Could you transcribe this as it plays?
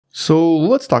So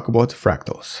let's talk about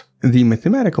fractals, the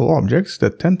mathematical objects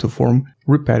that tend to form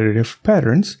repetitive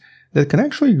patterns that can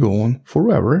actually go on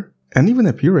forever and even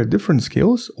appear at different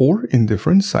scales or in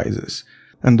different sizes.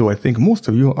 And though I think most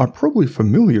of you are probably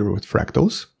familiar with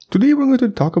fractals, today we're going to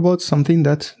talk about something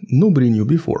that nobody knew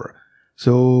before.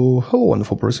 So, hello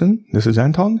wonderful person, this is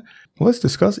Anton. Let's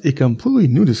discuss a completely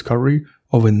new discovery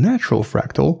of a natural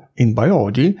fractal in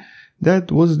biology that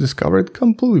was discovered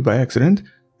completely by accident,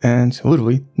 and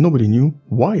literally nobody knew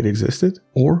why it existed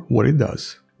or what it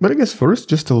does. But I guess first,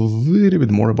 just a little bit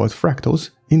more about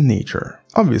fractals in nature.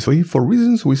 Obviously, for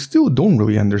reasons we still don't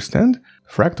really understand,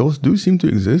 fractals do seem to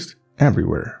exist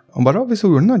everywhere. But obviously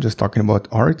we're not just talking about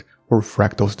art or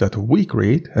fractals that we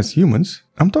create as humans.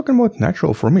 I'm talking about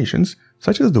natural formations,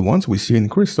 such as the ones we see in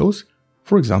crystals,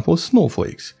 for example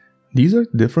snowflakes. These are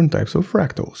different types of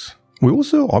fractals. We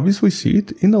also obviously see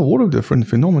it in a lot of different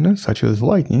phenomena such as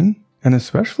lightning, and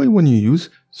especially when you use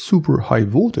super high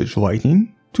voltage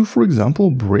lightning to, for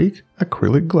example, break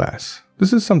acrylic glass.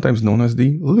 This is sometimes known as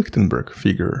the Lichtenberg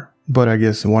figure. But I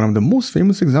guess one of the most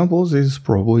famous examples is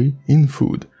probably in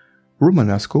food.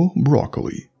 Romanesco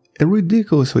broccoli. A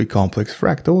ridiculously complex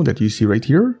fractal that you see right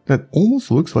here that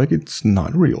almost looks like it's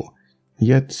not real.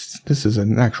 Yet this is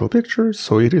an actual picture,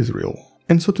 so it is real.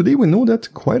 And so today we know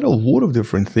that quite a lot of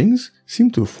different things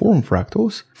seem to form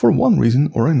fractals for one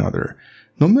reason or another.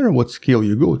 No matter what scale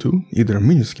you go to, either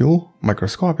minuscule,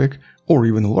 microscopic, or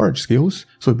even large scales,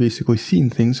 so basically seeing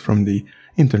things from the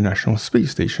International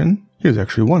Space Station. Here's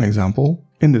actually one example,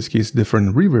 in this case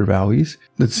different river valleys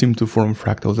that seem to form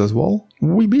fractals as well.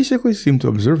 We basically seem to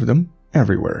observe them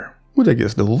everywhere, with I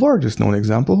guess the largest known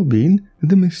example being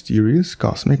the mysterious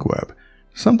cosmic web,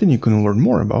 something you can learn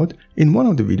more about in one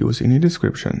of the videos in the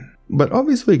description. But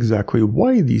obviously exactly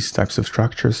why these types of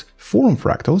structures form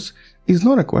fractals is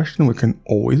not a question we can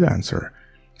always answer.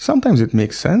 Sometimes it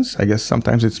makes sense, I guess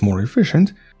sometimes it's more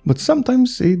efficient, but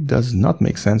sometimes it does not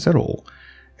make sense at all.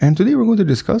 And today we're going to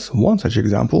discuss one such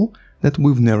example that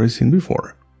we've never seen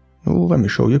before. Well, let me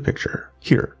show you a picture.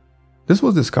 Here. This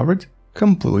was discovered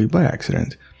completely by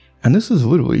accident. And this is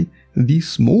literally the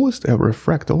smallest ever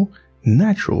fractal,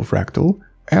 natural fractal,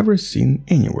 ever seen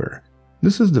anywhere.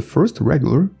 This is the first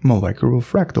regular molecular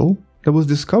fractal that was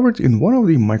discovered in one of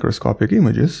the microscopic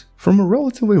images from a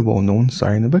relatively well-known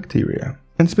cyanobacteria.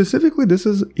 And specifically this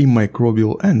is a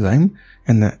microbial enzyme,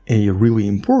 and a really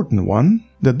important one,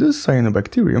 that this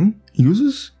cyanobacterium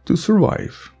uses to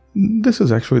survive. This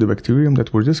is actually the bacterium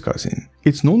that we're discussing.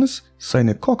 It's known as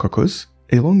Cyanococcus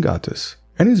elongatus,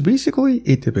 and it's basically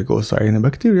a typical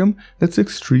cyanobacterium that's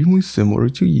extremely similar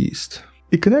to yeast.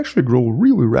 It can actually grow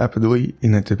really rapidly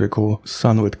in a typical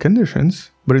sunlit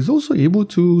conditions, but is also able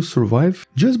to survive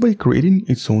just by creating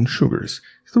its own sugars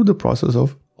through the process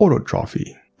of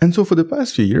autotrophy. And so for the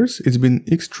past few years, it's been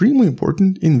extremely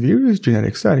important in various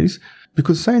genetic studies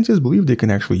because scientists believe they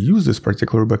can actually use this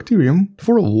particular bacterium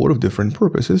for a lot of different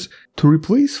purposes to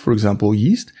replace, for example,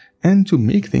 yeast and to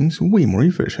make things way more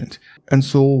efficient. And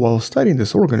so while studying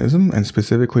this organism, and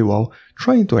specifically while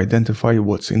trying to identify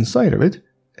what's inside of it,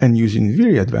 and using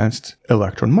very advanced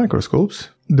electron microscopes,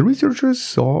 the researchers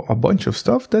saw a bunch of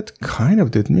stuff that kind of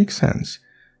didn't make sense.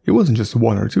 It wasn't just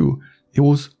one or two, it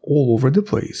was all over the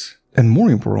place. And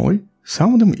more importantly,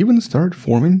 some of them even started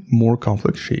forming more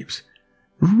complex shapes.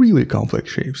 Really complex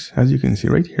shapes, as you can see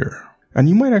right here. And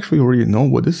you might actually already know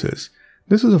what this is.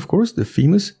 This is of course the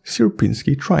famous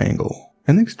Sierpinski triangle,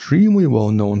 an extremely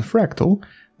well-known fractal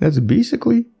that's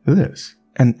basically this,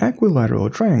 an equilateral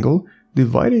triangle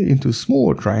divided into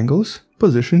smaller triangles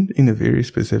positioned in a very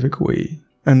specific way.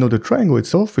 And though the triangle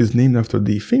itself is named after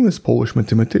the famous Polish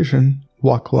mathematician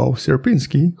Wacław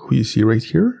Sierpinski, who you see right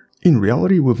here, in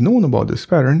reality we've known about this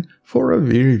pattern for a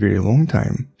very long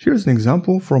time. Here's an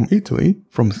example from Italy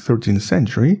from 13th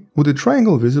century with a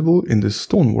triangle visible in the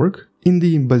stonework in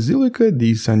the Basilica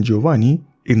di San Giovanni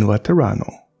in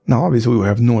Laterano. Now obviously we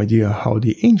have no idea how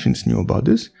the ancients knew about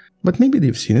this, but maybe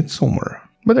they've seen it somewhere.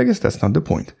 But I guess that's not the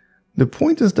point. The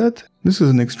point is that this is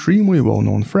an extremely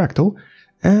well-known fractal,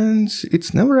 and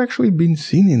it's never actually been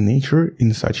seen in nature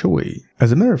in such a way.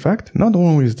 As a matter of fact, not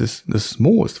only is this the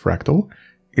smallest fractal,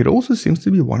 it also seems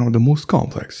to be one of the most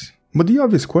complex. But the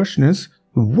obvious question is,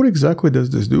 what exactly does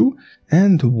this do,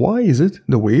 and why is it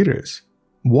the way it is?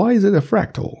 Why is it a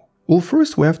fractal? Well,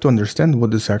 first we have to understand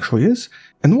what this actually is,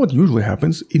 and what usually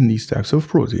happens in these types of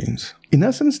proteins. In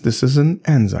essence, this is an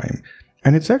enzyme,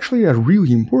 and it's actually a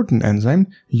really important enzyme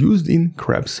used in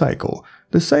Krebs cycle,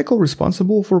 the cycle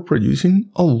responsible for producing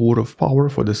a lot of power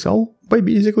for the cell by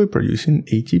basically producing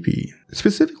ATP,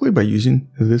 specifically by using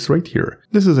this right here.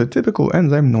 This is a typical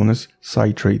enzyme known as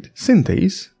citrate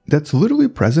synthase that's literally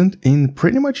present in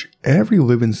pretty much every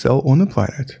living cell on the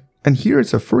planet. And here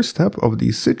it's a first step of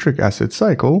the citric acid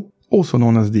cycle, also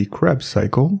known as the Krebs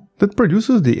cycle, that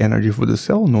produces the energy for the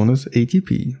cell known as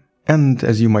ATP. And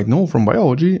as you might know from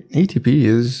biology, ATP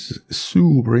is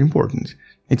super important.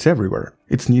 It's everywhere.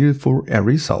 It's needed for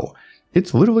every cell.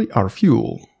 It's literally our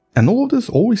fuel. And all of this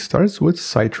always starts with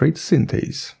citrate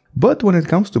synthase. But when it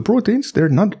comes to proteins, they're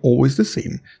not always the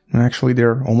same. Actually,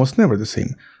 they're almost never the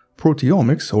same.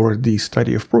 Proteomics, or the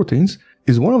study of proteins,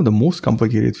 is one of the most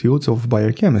complicated fields of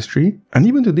biochemistry, and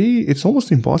even today it's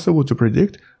almost impossible to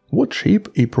predict what shape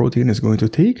a protein is going to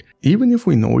take, even if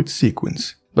we know its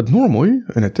sequence. But normally,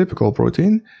 in a typical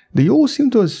protein, they all seem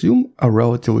to assume a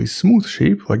relatively smooth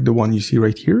shape like the one you see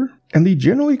right here, and they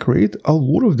generally create a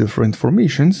lot of different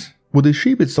formations, with the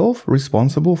shape itself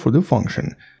responsible for the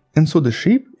function. And so the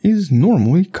shape is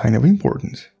normally kind of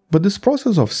important. But this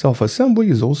process of self-assembly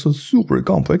is also super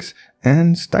complex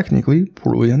and technically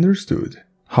poorly understood.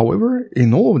 However,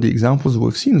 in all of the examples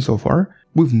we've seen so far,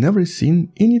 we've never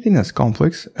seen anything as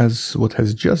complex as what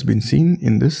has just been seen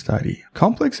in this study.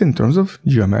 Complex in terms of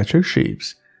geometric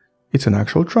shapes. It's an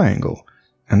actual triangle,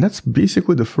 and that's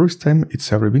basically the first time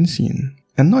it's ever been seen.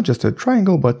 And not just a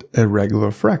triangle, but a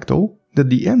regular fractal that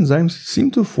the enzymes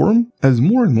seem to form as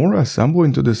more and more assemble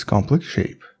into this complex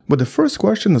shape. But the first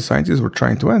question the scientists were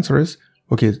trying to answer is,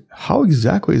 okay, how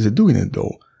exactly is it doing it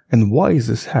though? And why is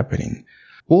this happening?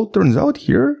 Well, it turns out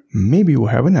here, maybe we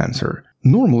have an answer.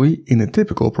 Normally, in a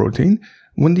typical protein,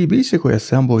 when they basically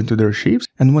assemble into their shapes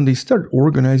and when they start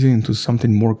organizing into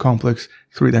something more complex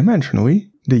three-dimensionally,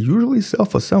 they usually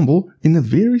self-assemble in a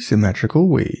very symmetrical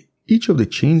way. Each of the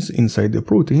chains inside the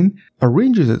protein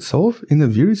arranges itself in a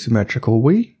very symmetrical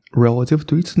way relative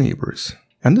to its neighbors.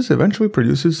 And this eventually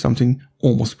produces something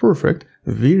almost perfect,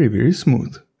 very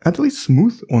smooth. At least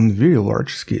smooth on very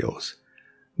large scales.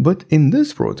 But in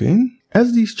this protein,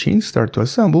 as these chains start to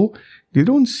assemble, they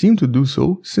don't seem to do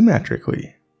so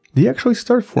symmetrically. They actually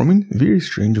start forming very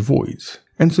strange voids.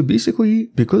 And so basically,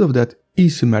 because of that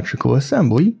asymmetrical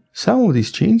assembly, some of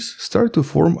these chains start to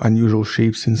form unusual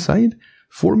shapes inside,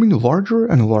 forming larger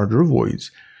and larger voids.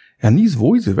 And these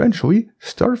voids eventually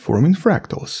start forming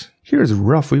fractals. Here's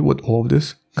roughly what all of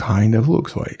this kind of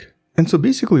looks like. And so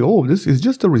basically all of this is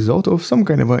just a result of some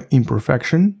kind of an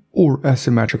imperfection or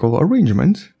asymmetrical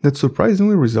arrangement that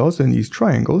surprisingly results in these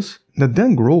triangles that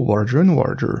then grow larger and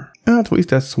larger. At least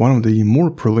that's one of the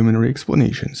more preliminary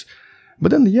explanations.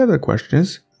 But then the other question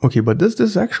is, okay, but does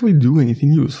this actually do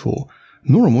anything useful?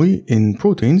 Normally, in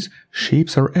proteins,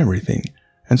 shapes are everything.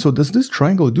 And so does this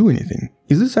triangle do anything?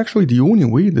 Is this actually the only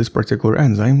way this particular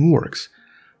enzyme works?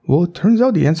 Well, it turns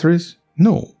out the answer is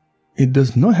no. It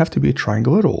does not have to be a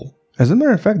triangle at all. As a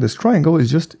matter of fact, this triangle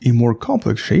is just a more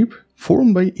complex shape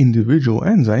formed by individual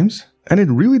enzymes, and it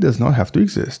really does not have to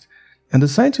exist. And the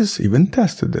scientists even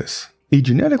tested this. They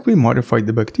genetically modified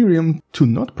the bacterium to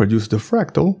not produce the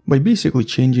fractal by basically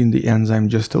changing the enzyme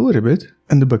just a little bit,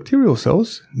 and the bacterial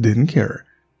cells didn't care.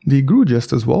 They grew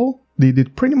just as well. They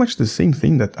did pretty much the same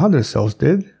thing that other cells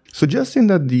did, suggesting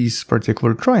that these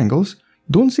particular triangles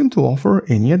don't seem to offer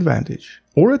any advantage.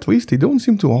 Or at least they don't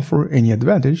seem to offer any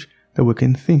advantage that we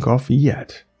can think of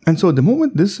yet. And so at the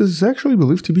moment this is actually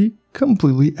believed to be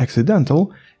completely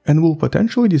accidental and will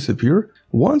potentially disappear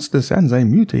once this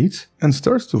enzyme mutates and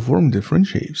starts to form different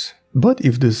shapes. But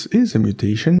if this is a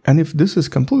mutation, and if this is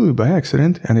completely by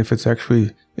accident, and if it's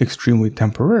actually extremely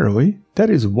temporarily, that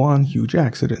is one huge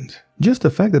accident. Just the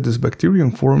fact that this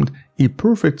bacterium formed a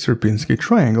perfect Sierpinski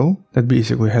triangle that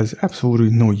basically has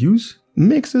absolutely no use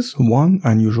makes this one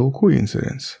unusual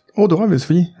coincidence. Although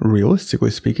obviously,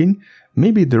 realistically speaking,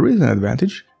 maybe there is an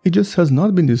advantage, it just has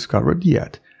not been discovered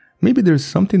yet. Maybe there's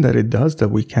something that it does that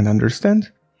we can't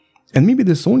understand, and maybe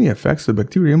this only affects the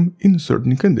bacterium in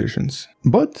certain conditions.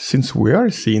 But since we are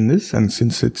seeing this, and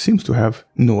since it seems to have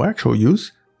no actual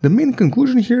use, the main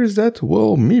conclusion here is that,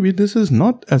 well, maybe this is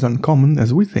not as uncommon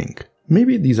as we think.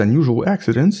 Maybe these unusual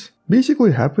accidents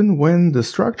basically happen when the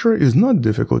structure is not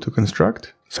difficult to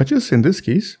construct, such as in this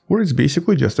case, where it's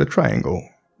basically just a triangle.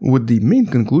 With the main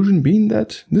conclusion being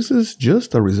that this is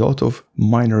just a result of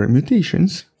minor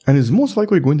mutations and is most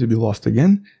likely going to be lost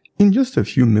again in just a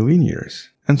few million years.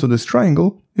 And so this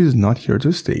triangle is not here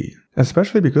to stay,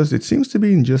 especially because it seems to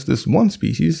be in just this one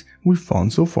species we've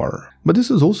found so far. But this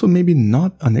is also maybe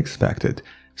not unexpected,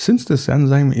 since this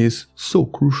enzyme is so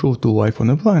crucial to life on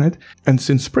the planet, and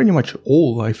since pretty much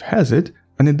all life has it,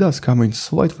 and it does come in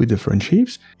slightly different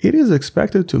shapes, it is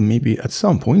expected to maybe at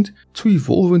some point to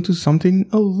evolve into something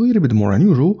a little bit more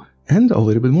unusual and a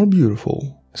little bit more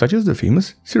beautiful, such as the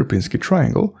famous Sierpinski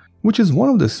triangle, which is one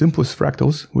of the simplest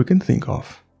fractals we can think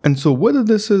of. And so whether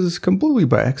this is completely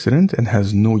by accident and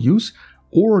has no use,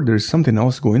 or there's something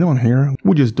else going on here,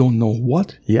 we just don't know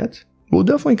what yet, we'll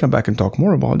definitely come back and talk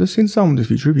more about this in some of the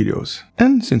future videos.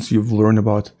 And since you've learned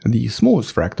about the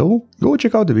smallest fractal, go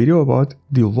check out the video about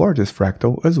the largest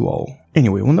fractal as well.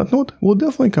 Anyway, on that note, we'll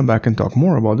definitely come back and talk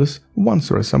more about this once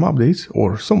there are some updates,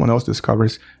 or someone else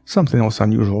discovers something else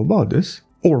unusual about this,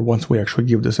 or once we actually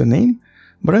give this a name.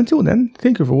 But until then,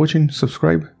 thank you for watching,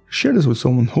 subscribe, share this with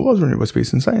someone who loves learning about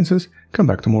space and sciences, come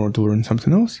back tomorrow to learn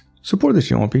something else, support the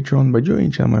channel on Patreon by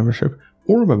joining channel membership,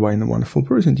 or by buying the Wonderful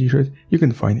Person t-shirt you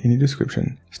can find in the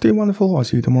description. Stay wonderful, I'll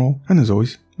see you tomorrow, and as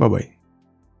always, bye bye.